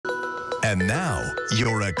And now,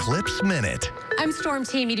 your Eclipse Minute. I'm Storm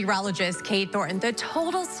Team meteorologist Kate Thornton. The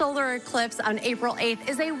total solar eclipse on April 8th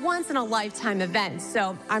is a once-in-a-lifetime event,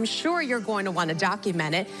 so I'm sure you're going to want to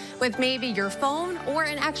document it with maybe your phone or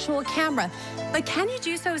an actual camera. But can you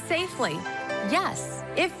do so safely? Yes,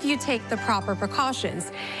 if you take the proper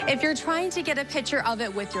precautions. If you're trying to get a picture of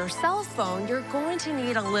it with your cell phone, you're going to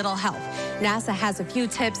need a little help. NASA has a few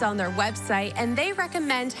tips on their website, and they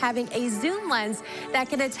recommend having a zoom lens that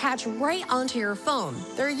can attach right onto your phone.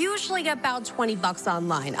 They're usually about $20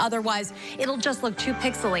 online. Otherwise, it'll just look too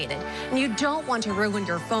pixelated. And you don't want to ruin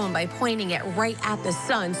your phone by pointing it right at the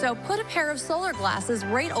sun. So put a pair of solar glasses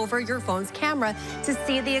right over your phone's camera to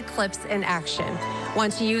see the eclipse in action.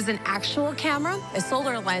 Want to use an actual camera? A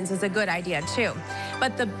solar lens is a good idea too.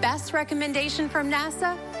 But the best recommendation from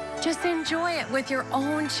NASA? Just enjoy it with your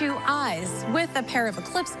own two eyes, with a pair of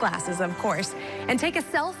eclipse glasses, of course, and take a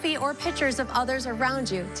selfie or pictures of others around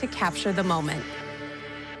you to capture the moment.